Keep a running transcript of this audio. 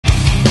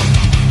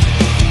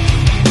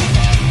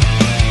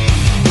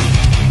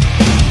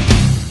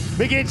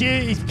get you.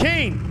 He's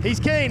keen. He's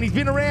keen. He's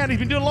been around. He's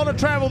been doing a lot of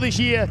travel this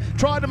year.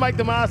 Tried to make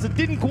the Masters.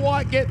 Didn't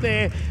quite get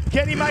there.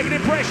 Can he make an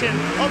impression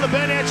on the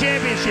Burnout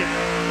Championship?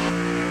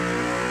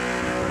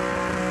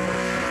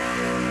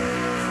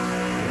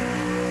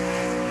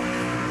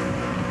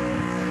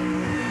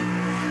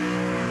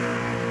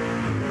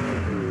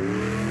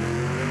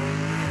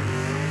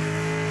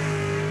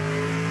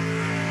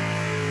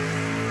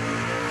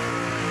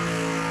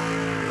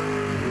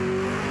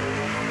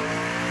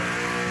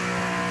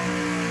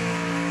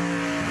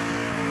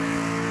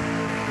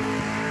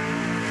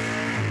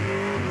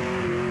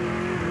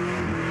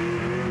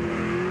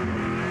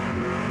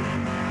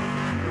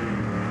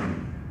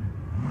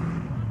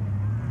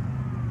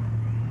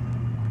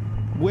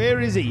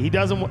 Where is he? He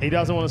doesn't want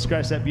to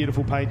scratch that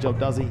beautiful paint job,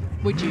 does he?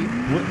 Would you?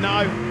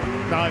 No,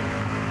 no.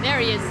 There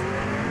he is.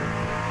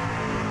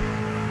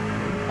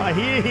 I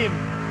hear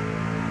him.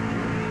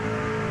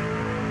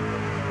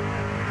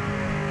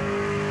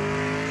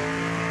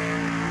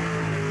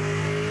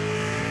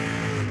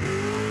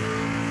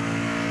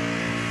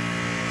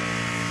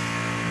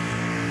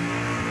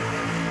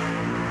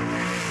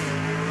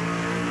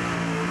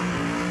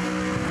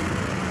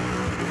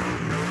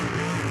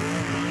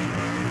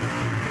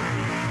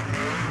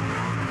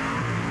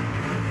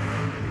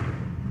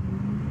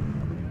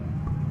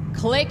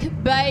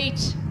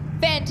 Clickbait.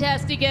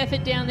 Fantastic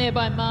effort down there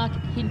by Mick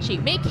Hinchy.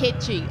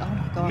 Oh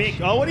my gosh.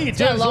 Mick, oh, what are you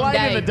doing? It's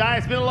late in the day.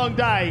 It's been a long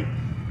day.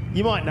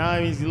 You might know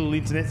him. He's a little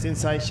internet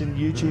sensation,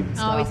 YouTube and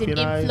stuff. Oh, he's an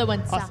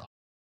influencer.